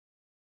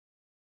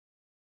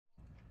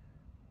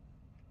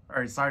All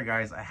right, sorry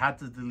guys, I had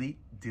to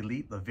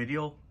delete the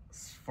video.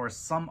 For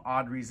some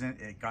odd reason,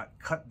 it got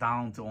cut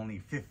down to only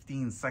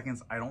 15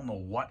 seconds. I don't know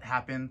what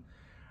happened.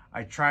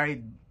 I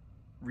tried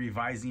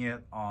revising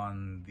it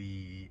on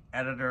the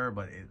editor,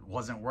 but it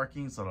wasn't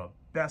working. So the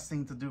best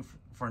thing to do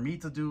for me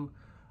to do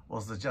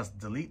was to just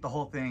delete the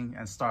whole thing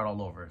and start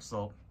all over.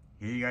 So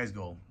here you guys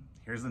go.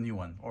 Here's the new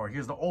one, or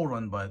here's the old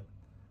one, but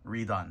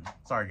redone.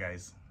 Sorry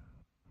guys.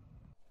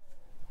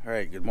 All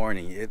right, good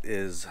morning. It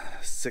is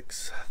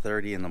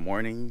 6:30 in the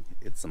morning.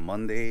 It's a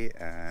Monday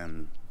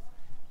and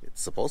it's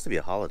supposed to be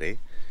a holiday.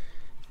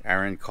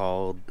 Aaron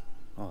called.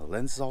 Oh, the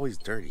lens is always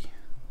dirty.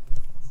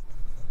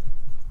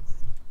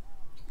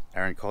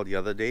 Aaron called the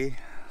other day,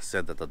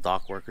 said that the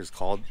dock workers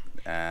called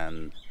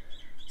and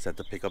said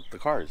to pick up the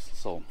cars.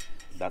 So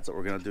that's what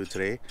we're gonna do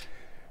today.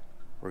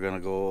 We're gonna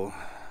go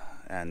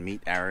and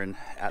meet Aaron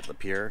at the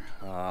pier.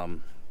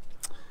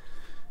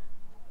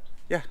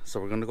 Yeah, so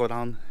we're gonna go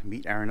down,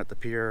 meet Aaron at the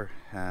pier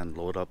and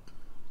load up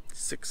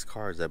 6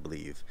 cars, I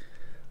believe.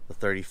 The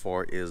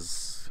 34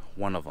 is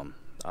one of them.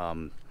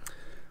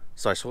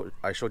 So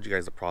I showed you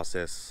guys the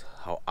process,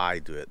 how I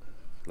do it.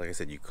 Like I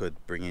said, you could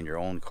bring in your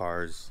own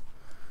cars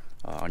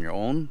on your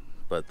own,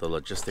 but the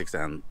logistics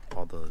and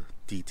all the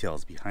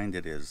details behind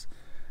it is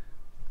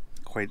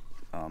quite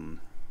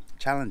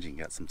challenging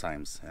at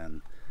sometimes,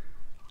 and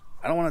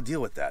I don't want to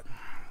deal with that.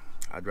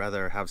 I'd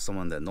rather have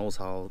someone that knows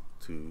how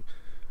to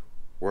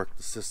work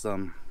the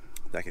system,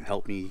 that can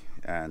help me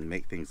and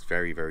make things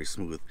very, very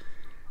smooth,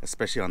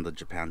 especially on the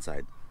Japan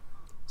side.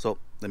 So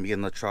let me get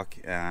in the truck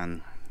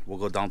and we'll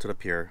go down to the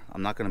pier.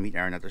 I'm not going to meet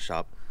Aaron at the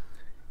shop.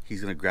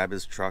 He's going to grab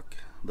his truck,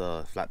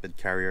 the flatbed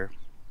carrier.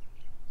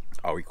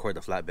 I'll record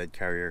the flatbed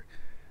carrier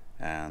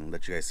and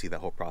let you guys see that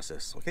whole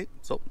process. Okay,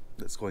 so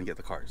let's go and get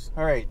the cars.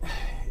 All right,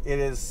 it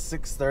is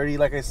 6:30.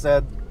 Like I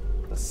said,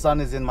 the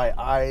sun is in my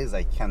eyes.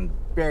 I can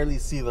barely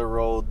see the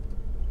road.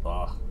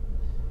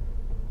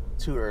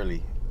 Too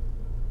early.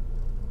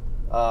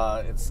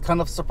 It's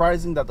kind of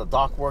surprising that the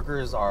dock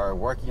workers are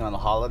working on a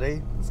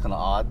holiday. It's kind of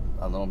odd.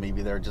 I don't know,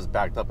 maybe they're just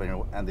backed up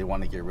and they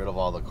want to get rid of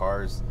all the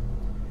cars.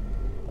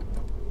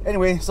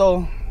 Anyway,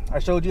 so I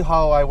showed you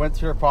how I went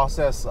through the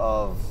process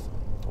of,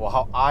 well,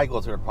 how I go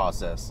through the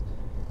process.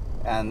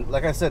 And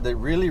like I said, it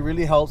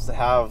really helps to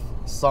have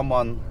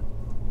someone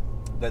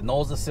that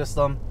knows the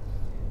system.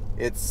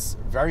 It's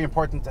very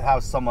important to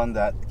have someone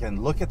that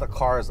can look at the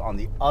cars on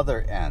the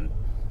other end,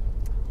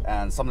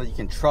 and someone that you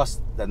can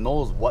trust that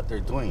knows what they're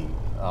doing,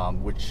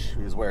 which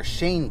is where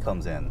Shane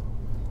comes in.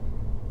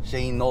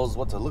 Shane knows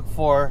what to look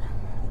for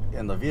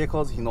in the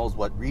vehicles. He knows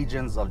what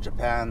regions of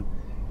Japan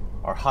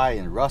are high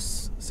in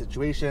rust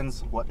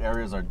situations, what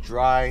areas are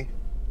dry.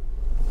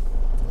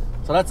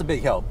 So that's a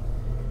big help.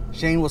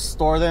 Shane will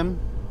store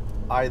them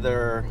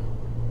either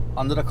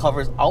under the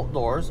covers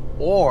outdoors,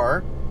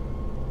 or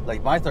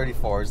like my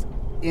 34s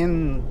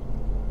in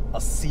a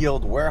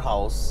sealed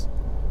warehouse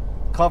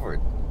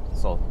covered.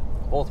 So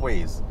both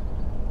ways.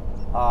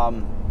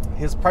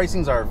 His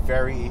pricings are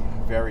very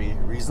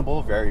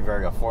reasonable, very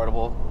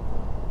affordable,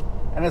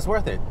 and it's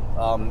worth it.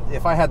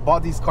 If I had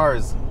bought these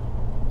cars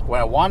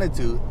when I wanted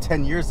to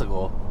 10 years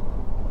ago,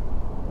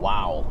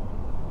 wow,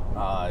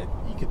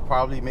 you could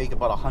probably make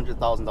about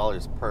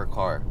 $100,000 per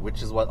car,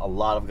 which is what a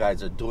lot of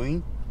guys are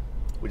doing,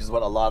 which is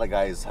what a lot of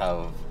guys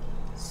have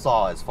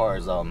saw as far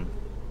as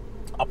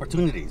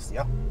opportunities.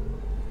 Yeah.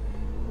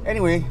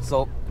 Anyway,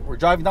 so we're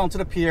driving down to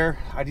the pier.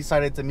 I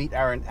decided to meet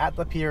Aaron at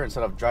the pier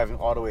instead of driving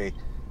all the way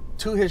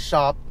to his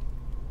shop.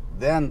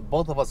 Then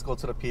both of us go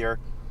to the pier.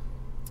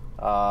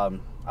 I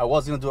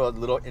was going to do a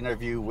little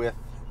interview with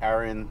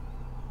Aaron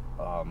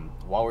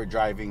while we're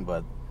driving,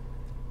 but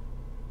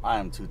I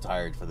am too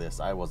tired for this.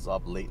 I was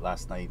up late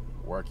last night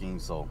working,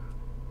 so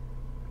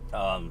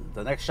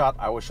the next shot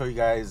I will show you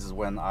guys is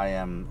when I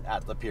am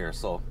at the pier.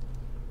 So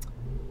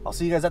I'll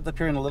see you guys at the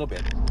pier in a little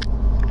bit.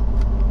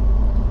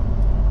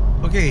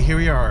 Okay, here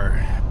we are,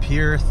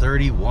 Pier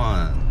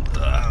 31.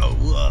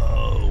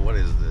 Whoa, what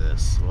is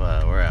this?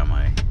 Where am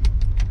I?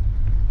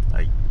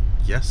 I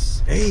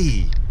guess.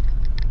 Hey,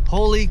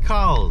 holy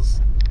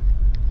cows!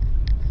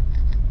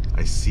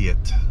 I see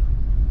it.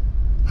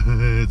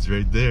 It's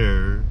right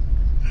there.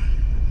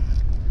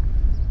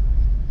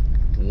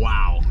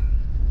 Wow.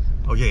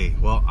 Okay,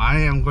 well, I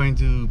am going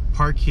to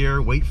park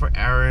here, wait for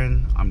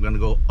Aaron. I'm gonna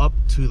go up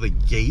to the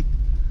gate.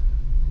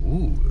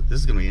 Ooh,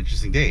 this is gonna be an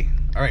interesting day.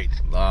 All right,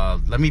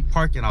 let me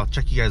park and I'll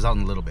check you guys out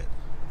in a little bit.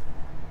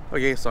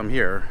 Okay, so I'm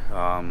here.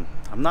 I'm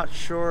not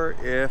sure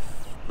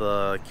if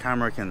the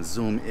camera can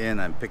zoom in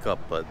and pick up,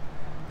 but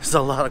there's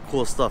a lot of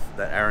cool stuff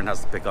that Aaron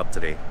has to pick up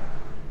today.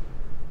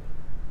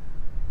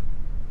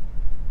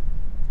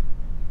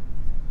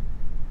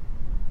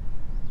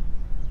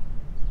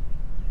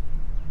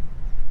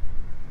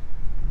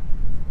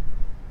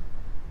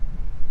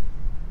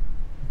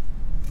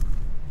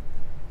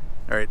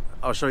 All right,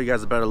 I'll show you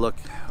guys a better look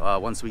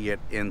once we get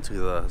into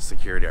the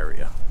secured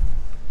area.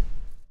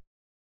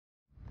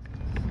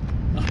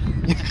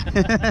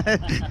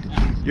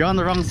 You're on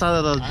the wrong side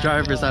of the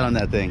driver's side on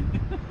that thing.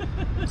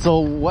 So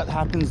what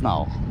happens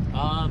now?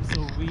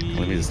 So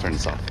Let me just turn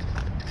this off.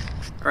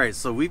 All right,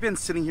 so we've been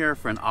sitting here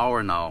for an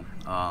hour now,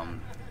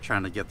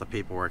 trying to get the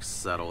paperwork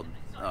settled.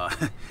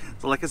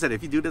 So like I said,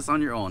 if you do this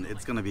on your own,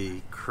 it's gonna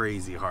be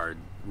crazy hard.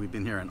 We've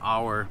been here an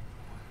hour.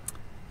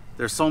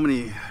 There's so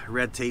many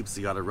red tapes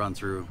you gotta run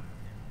through.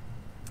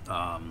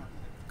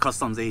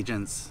 Customs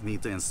agents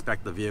need to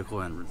inspect the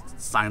vehicle and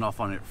sign off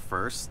on it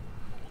first.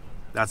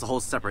 That's a whole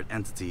separate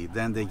entity.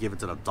 Then they give it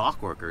to the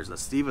dock workers, the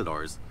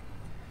stevedores.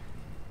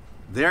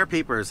 Their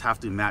papers have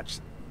to match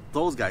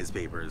those guys'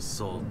 papers.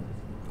 So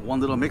one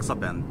little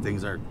mix-up and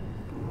things are,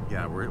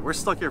 yeah, we're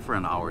stuck here for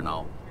an hour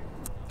now.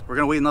 We're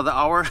gonna wait another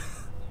hour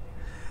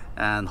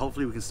and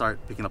hopefully we can start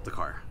picking up the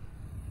car.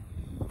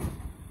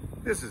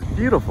 This is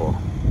beautiful.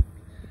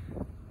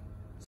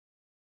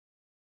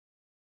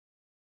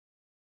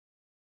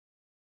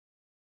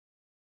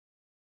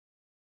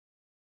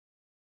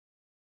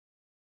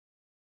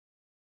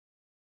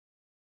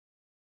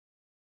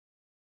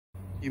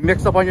 You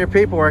mix up on your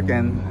paperwork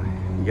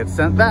and you get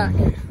sent back.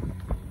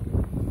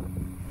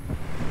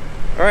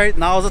 All right,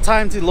 now is the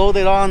time to load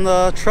it on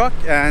the truck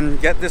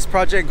and get this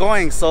project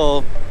going.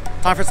 So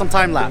time for some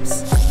time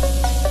lapse.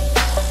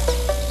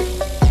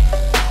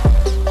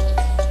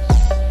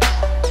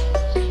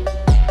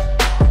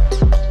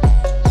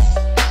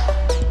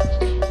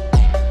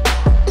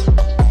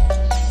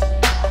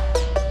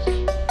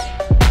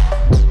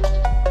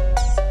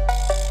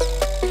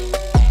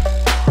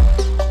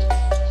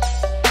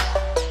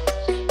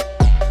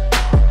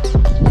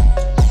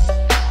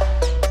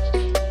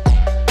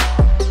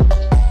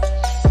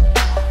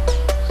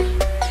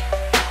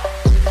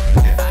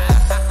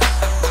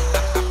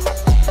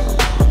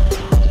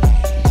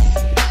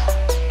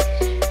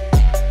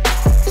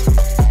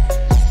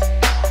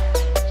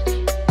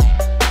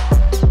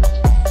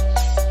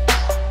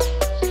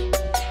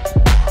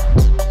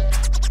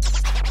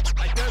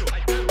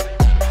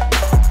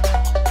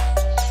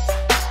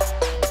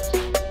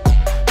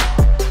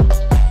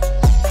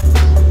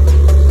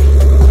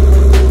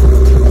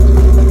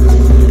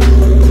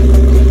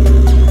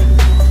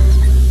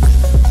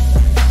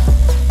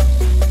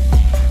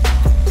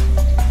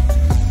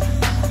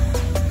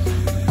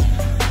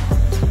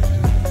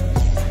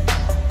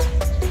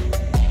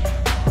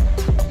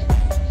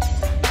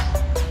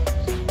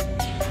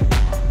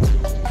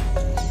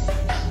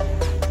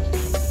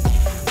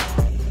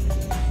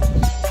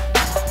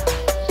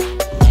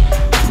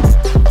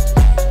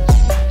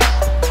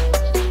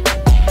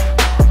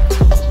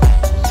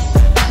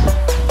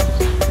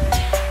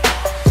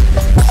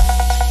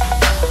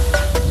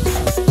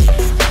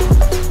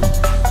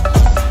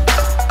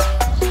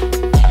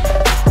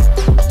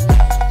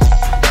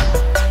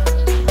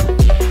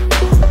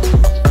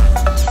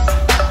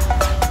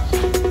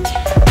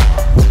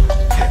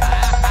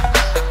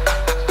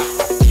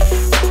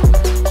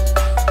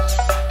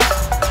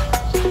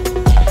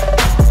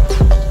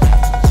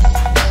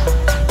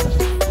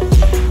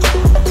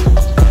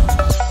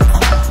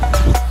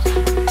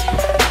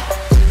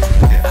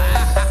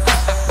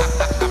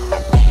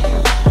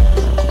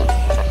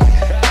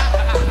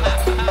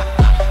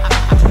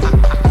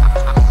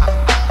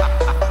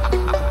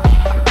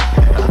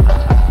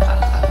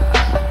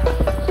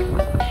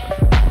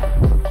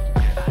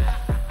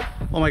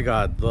 Oh my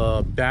god,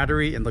 the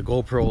battery in the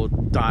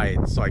GoPro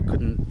died, so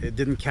it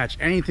didn't catch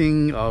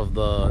anything of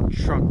the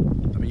truck,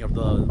 I mean of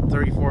the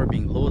 34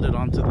 being loaded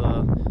onto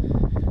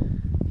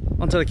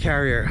the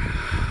carrier.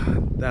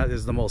 That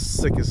is the most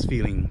sickest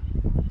feeling,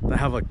 to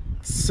have a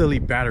silly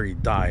battery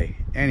die.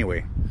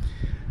 Anyway,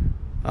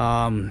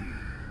 it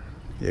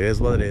is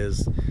what it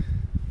is.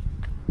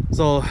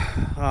 So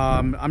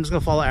I'm just gonna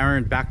follow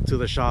Aaron back to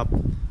the shop,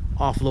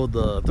 offload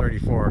the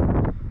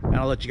 34, and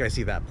I'll let you guys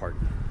see that part.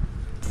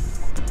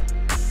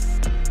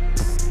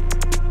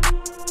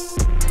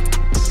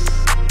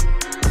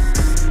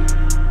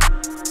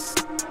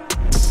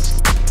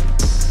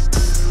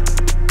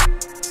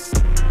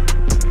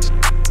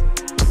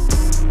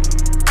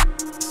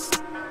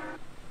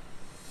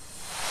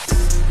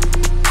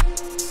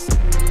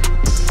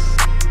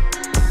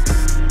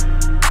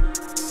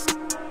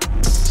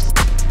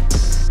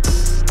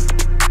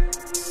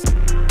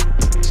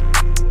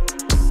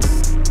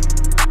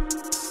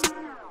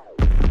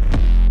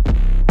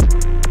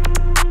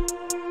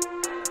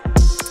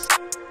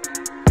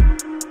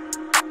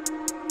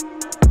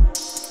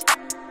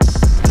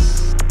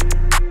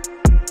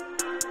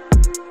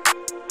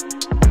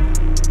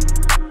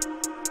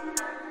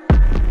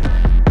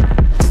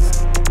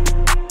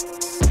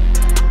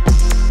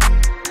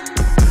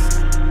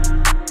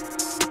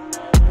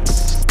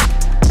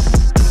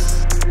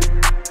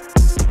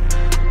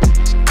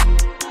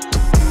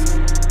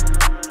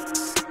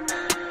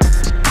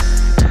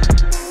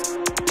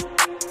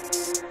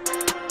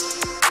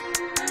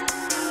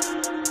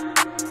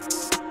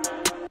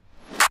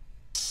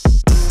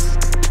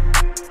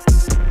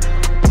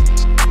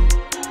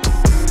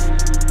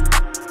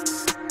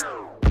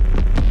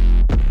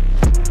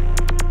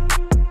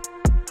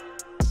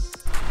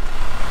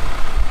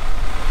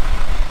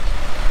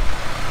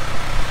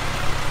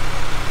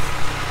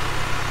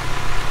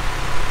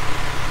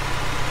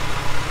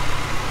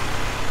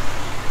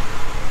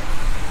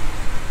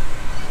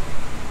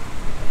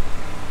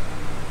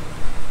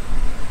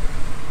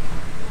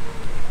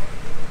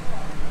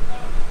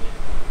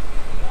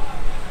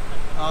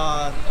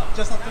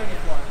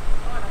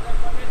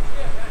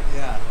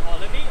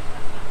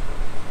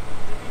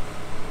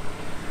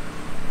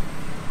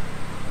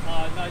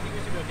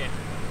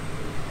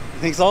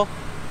 think so?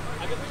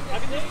 I can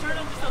just turn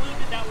them just a little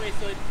bit that way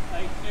so it's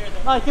like clear.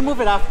 No, you can move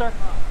it after.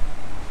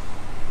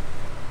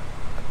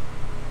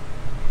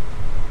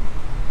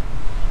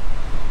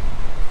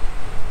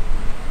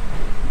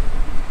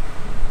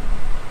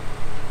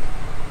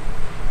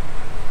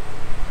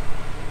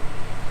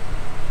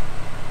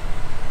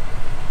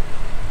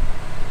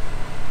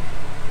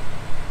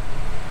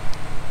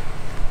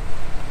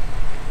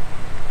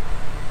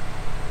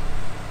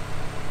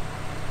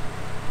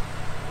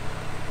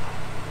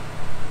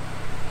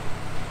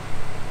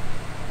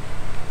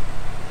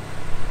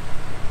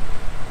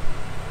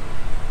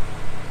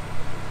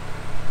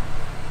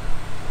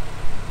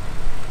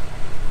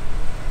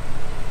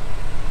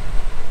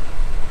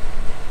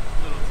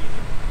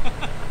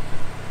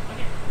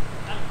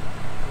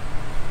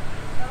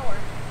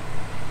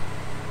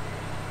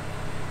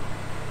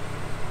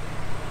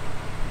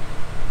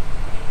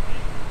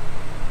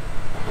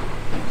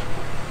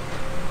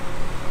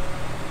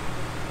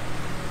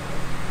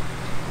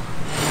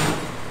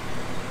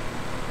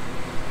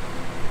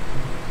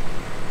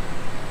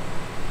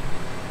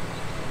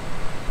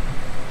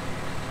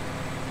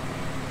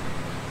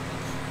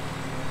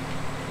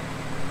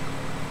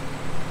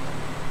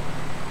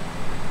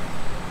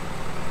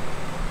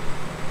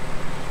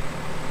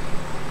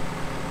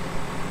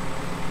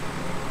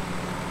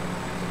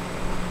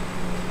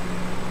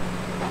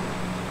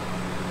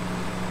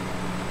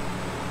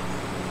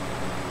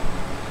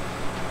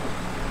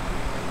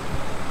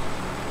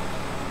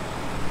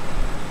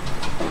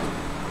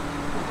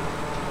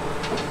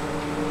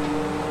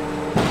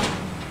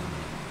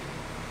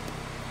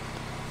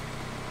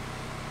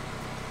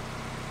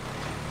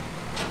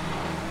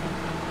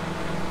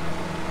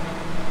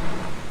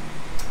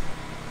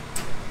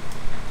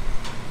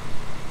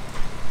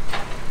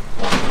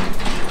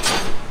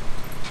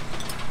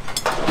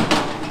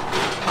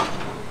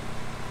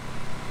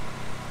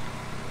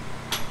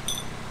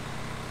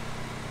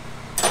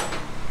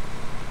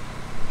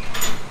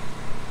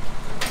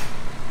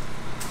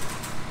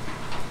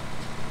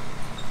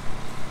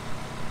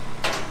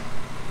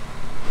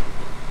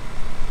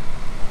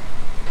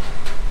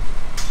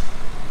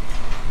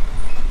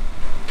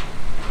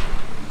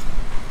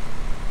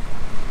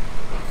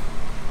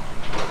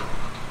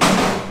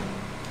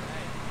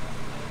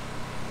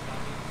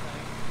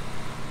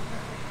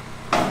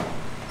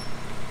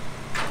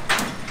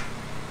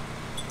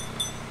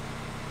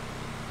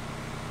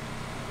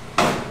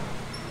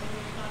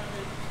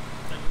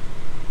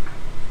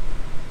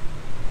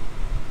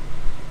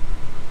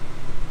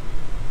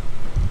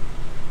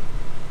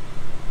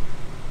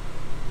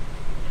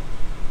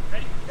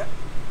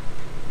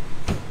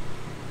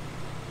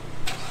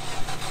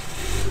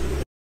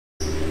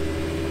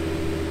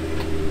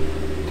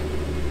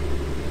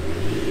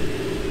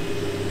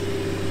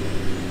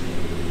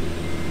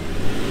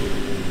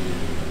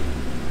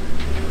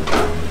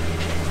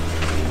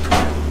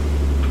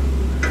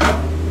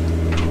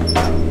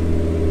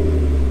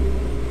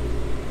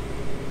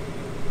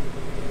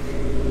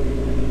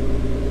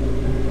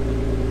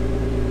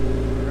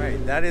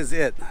 That is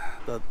it.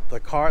 The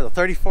car, the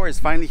 34, is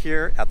finally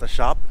here at the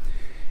shop.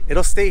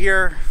 It'll stay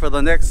here for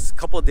the next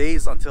couple of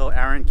days until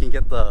Aaron can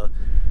get the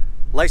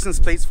license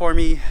plates for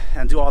me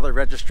and do all the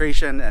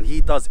registration, and he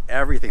does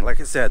everything.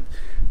 Like I said,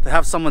 to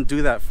have someone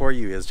do that for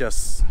you is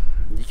just,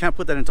 you can't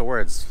put that into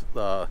words,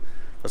 the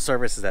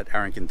services that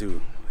Aaron can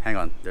do. Hang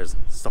on, there's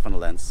stuff on the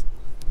lens.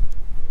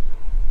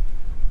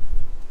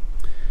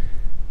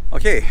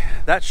 Okay,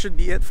 that should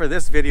be it for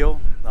this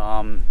video.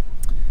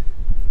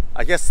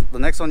 I guess the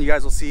next one you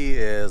guys will see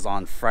is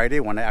on Friday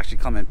when I actually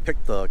come and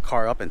pick the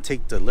car up and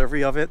take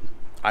delivery of it.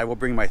 I will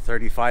bring my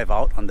 35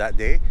 out on that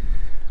day.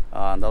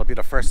 That'll be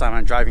the first time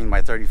I'm driving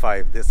my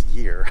 35 this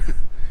year.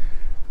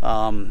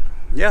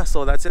 Yeah,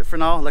 so that's it for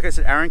now. Like I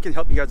said, Aaron can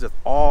help you guys with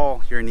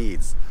all your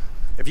needs.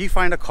 If you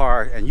find a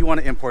car and you want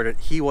to import it,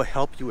 he will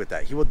help you with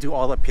that. He will do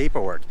all the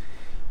paperwork.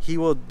 He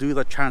will do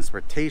the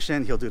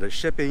transportation. He'll do the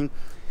shipping.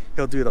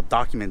 He'll do the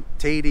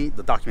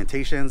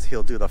documentations.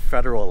 He'll do the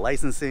federal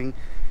licensing.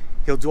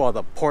 He'll do all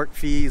the port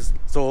fees.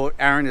 So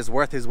Aaron is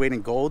worth his weight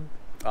in gold.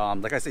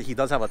 Like I said, he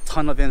does have a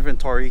ton of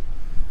inventory.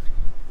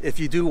 If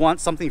you do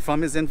want something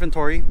from his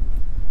inventory,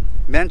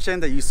 mention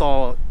that you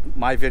saw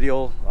my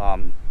video,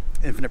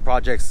 Infinite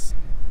Projects.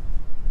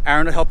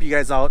 Aaron will help you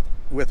guys out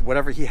with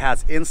whatever he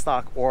has in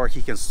stock, or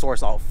he can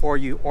source out for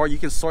you, or you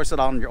can source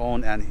it out on your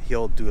own and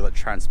he'll do the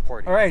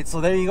transporting. All right,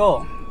 so there you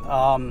go.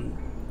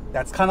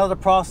 That's kind of the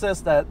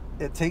process that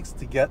it takes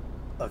to get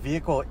a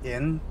vehicle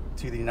in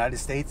to the United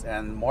States,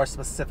 and more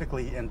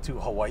specifically into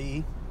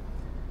Hawaii.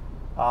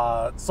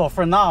 So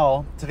for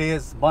now, today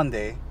is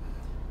Monday.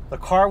 The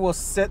car will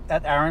sit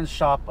at Aaron's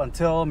shop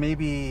until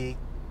maybe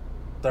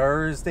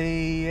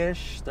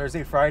Thursday-ish,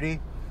 Thursday,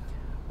 Friday.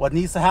 What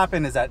needs to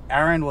happen is that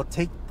Aaron will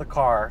take the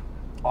car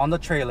on the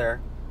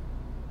trailer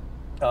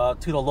to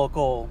the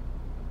local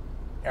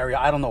area.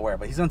 I don't know where,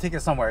 but he's gonna take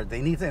it somewhere.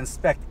 They need to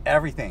inspect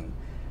everything.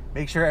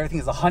 Make sure everything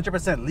is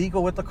 100%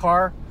 legal with the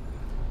car.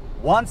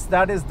 Once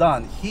that is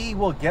done, he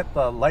will get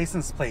the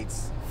license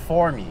plates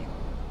for me.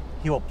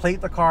 He will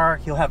plate the car.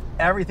 He'll have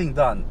everything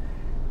done.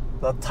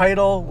 The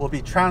title will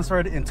be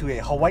transferred into a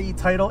Hawaii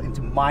title,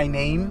 into my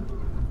name.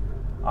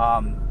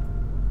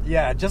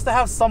 Yeah, just to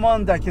have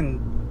someone that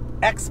can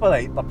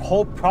expedite the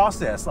whole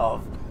process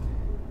of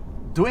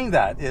doing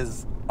that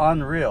is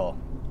unreal.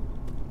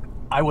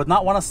 I would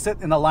not want to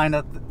sit in a line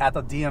at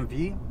the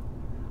DMV.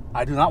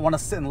 I do not want to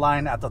sit in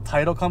line at the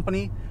title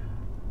company.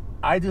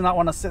 I do not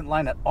want to sit in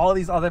line at all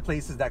these other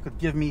places that could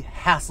give me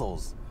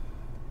hassles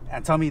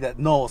and tell me that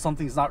no,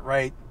 something's not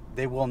right.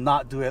 They will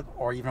not do it,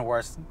 or even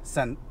worse,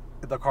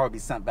 the car will be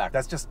sent back.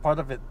 That's just part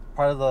of it,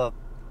 part of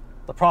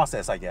the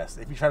process, I guess.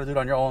 If you try to do it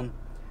on your own,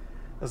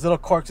 there's little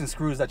quirks and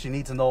screws that you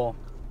need to know,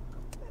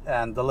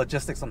 and the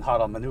logistics on how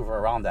to maneuver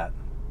around that.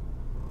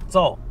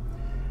 So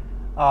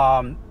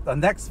the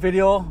next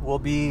video will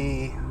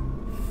be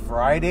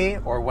Friday,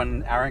 or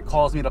when Aaron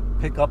calls me to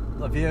pick up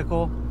the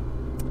vehicle.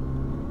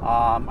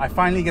 I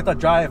finally get to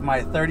drive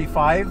my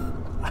 35.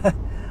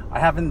 I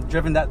haven't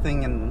driven that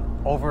thing in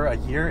over a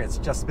year. It's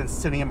just been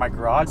sitting in my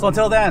garage. So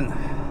until then,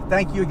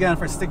 thank you again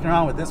for sticking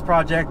around with this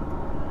project.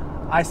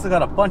 I still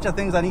got a bunch of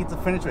things I need to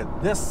finish with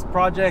this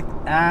project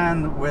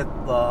and with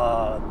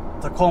the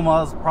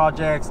Tacoma's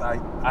projects. I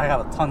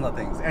have a ton of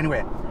things.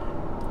 Anyway,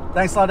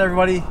 thanks a lot,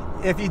 everybody.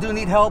 If you do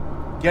need help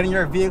getting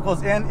your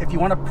vehicles in, if you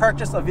want to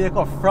purchase a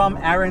vehicle from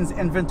Aaron's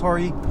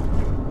inventory,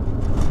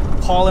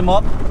 call him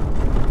up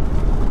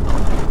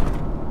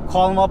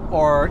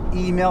or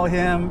email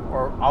him,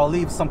 or I'll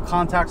leave some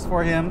contacts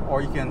for him,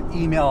 or you can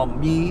email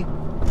me.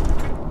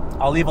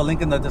 I'll leave a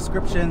link in the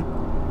description.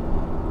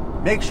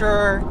 Make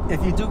sure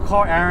if you do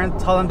call Aaron,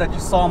 tell him that you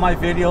saw my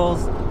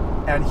videos,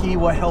 and he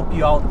will help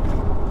you out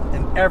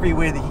in every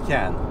way that he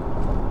can.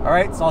 All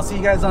right, so I'll see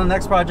you guys on the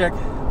next project.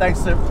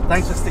 Thanks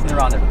for sticking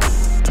around,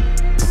 everybody.